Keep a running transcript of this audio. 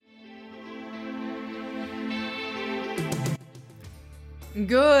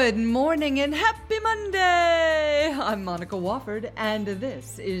Good morning and happy Monday! I'm Monica Wofford, and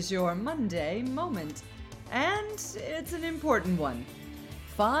this is your Monday Moment. And it's an important one.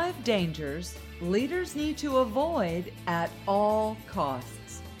 5 dangers leaders need to avoid at all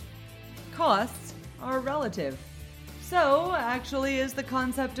costs. Costs are relative. So, actually, is the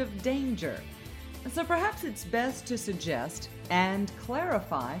concept of danger. So perhaps it's best to suggest and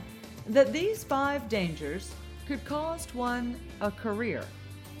clarify that these 5 dangers could cost one a career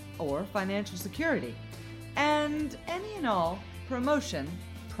or financial security, and any and all promotion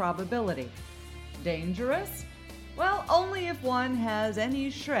probability. Dangerous? Well, only if one has any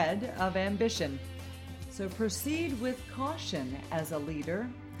shred of ambition. So proceed with caution as a leader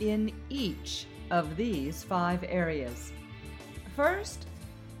in each of these 5 areas. First,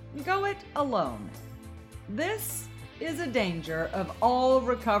 go it alone. This is a danger of all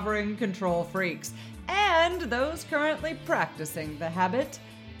recovering control freaks and those currently practicing the habit.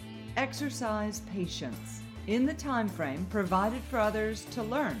 Exercise patience in the time frame provided for others to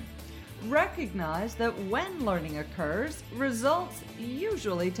learn. Recognize that when learning occurs, results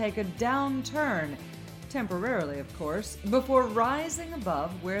usually take a downturn, temporarily of course, before rising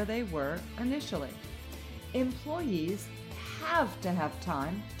above where they were initially. Employees have to have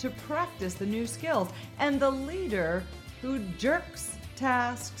time to practice the new skills, and the leader who jerks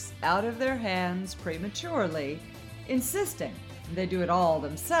tasks out of their hands prematurely, insisting they do it all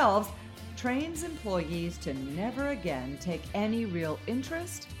themselves, trains employees to never again take any real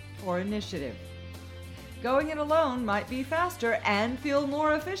interest or initiative. Going it alone might be faster and feel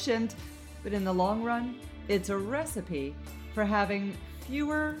more efficient, but in the long run, it's a recipe for having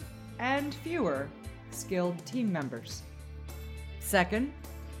fewer and fewer skilled team members. Second,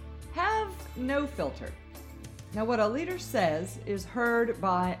 have no filter. Now, what a leader says is heard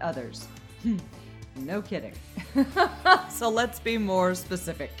by others. No kidding. So let's be more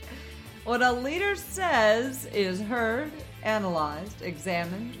specific. What a leader says is heard, analyzed,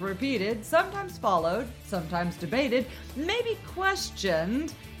 examined, repeated, sometimes followed, sometimes debated, maybe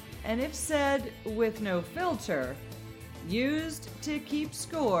questioned, and if said with no filter, used to keep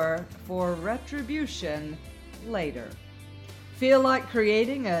score for retribution later. Feel like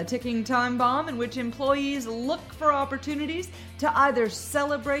creating a ticking time bomb in which employees look for opportunities to either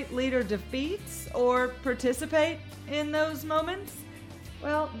celebrate leader defeats or participate in those moments?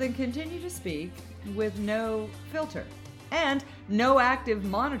 Well, then continue to speak with no filter and no active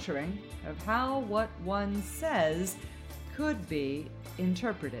monitoring of how what one says could be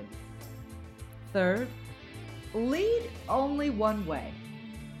interpreted. Third, lead only one way.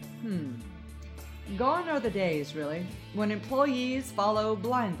 Gone are the days, really, when employees follow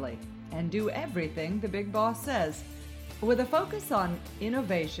blindly and do everything the big boss says. With a focus on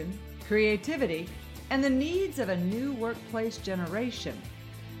innovation, creativity, and the needs of a new workplace generation,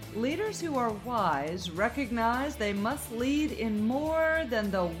 leaders who are wise recognize they must lead in more than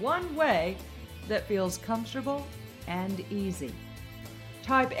the one way that feels comfortable and easy.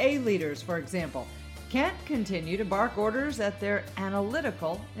 Type A leaders, for example, can't continue to bark orders at their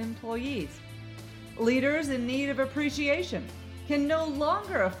analytical employees. Leaders in need of appreciation can no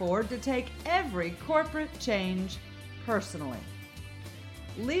longer afford to take every corporate change personally.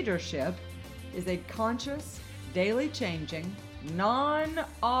 Leadership is a conscious, daily changing,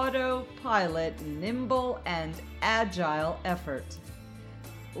 non-autopilot, nimble, and agile effort.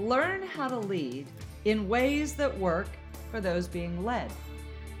 Learn how to lead in ways that work for those being led,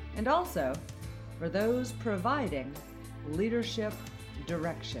 and also for those providing leadership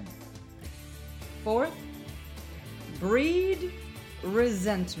direction. Fourth, breed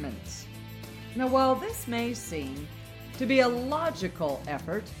resentment. Now, while this may seem to be a logical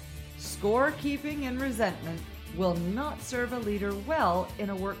effort, scorekeeping and resentment will not serve a leader well in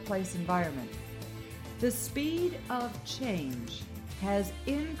a workplace environment. The speed of change has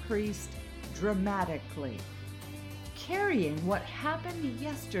increased dramatically. Carrying what happened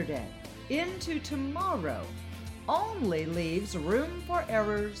yesterday into tomorrow only leaves room for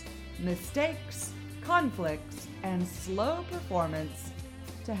errors, mistakes, conflicts, and slow performance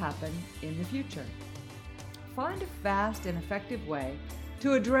to happen in the future. Find a fast and effective way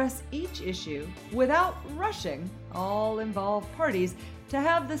to address each issue without rushing all involved parties to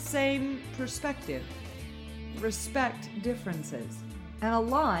have the same perspective. Respect differences and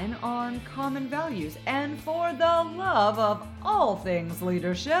align on common values. And for the love of all things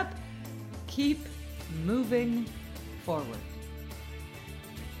leadership, keep moving forward.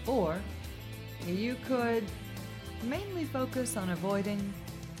 Or you could mainly focus on avoiding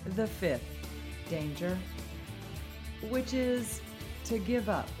the 5th danger, which is to give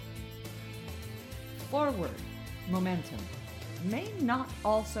up. Forward momentum may not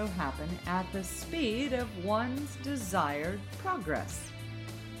also happen at the speed of one's desired progress.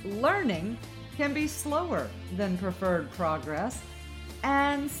 Learning can be slower than preferred progress,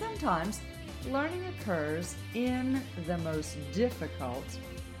 and sometimes learning occurs in the most difficult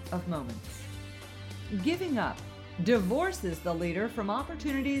of moments. Giving up divorces the leader from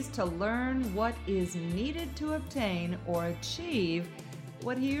opportunities to learn what is needed to obtain or achieve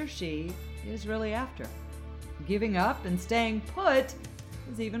what he or she is really after. Giving up and staying put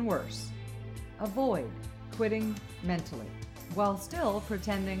is even worse. Avoid quitting mentally while still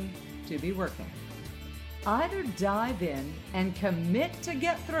pretending to be working. Either dive in and commit to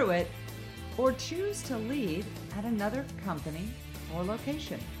get through it, or choose to lead at another company or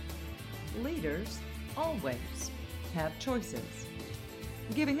location. Leaders always have choices.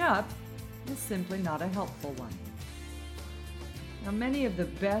 Giving up is simply not a helpful one. Now, many of the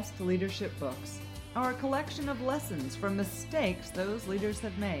best leadership books are a collection of lessons from mistakes those leaders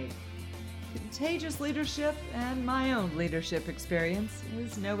have made. Contagious Leadership and my own leadership experience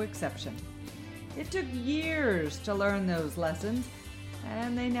is no exception. It took years to learn those lessons,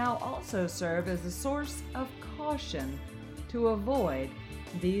 and they now also serve as a source of caution to avoid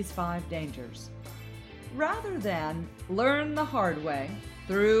these 5 dangers. Rather than learn the hard way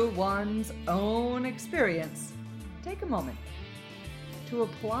through one's own experience, take a moment to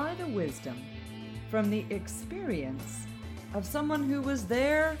apply the wisdom from the experience of someone who was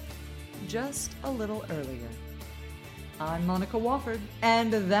there just a little earlier. I'm Monica Wofford,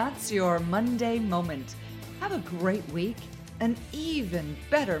 and that's your Monday Moment. Have a great week, an even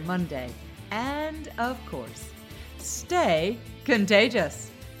better Monday, and of course, stay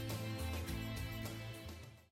contagious.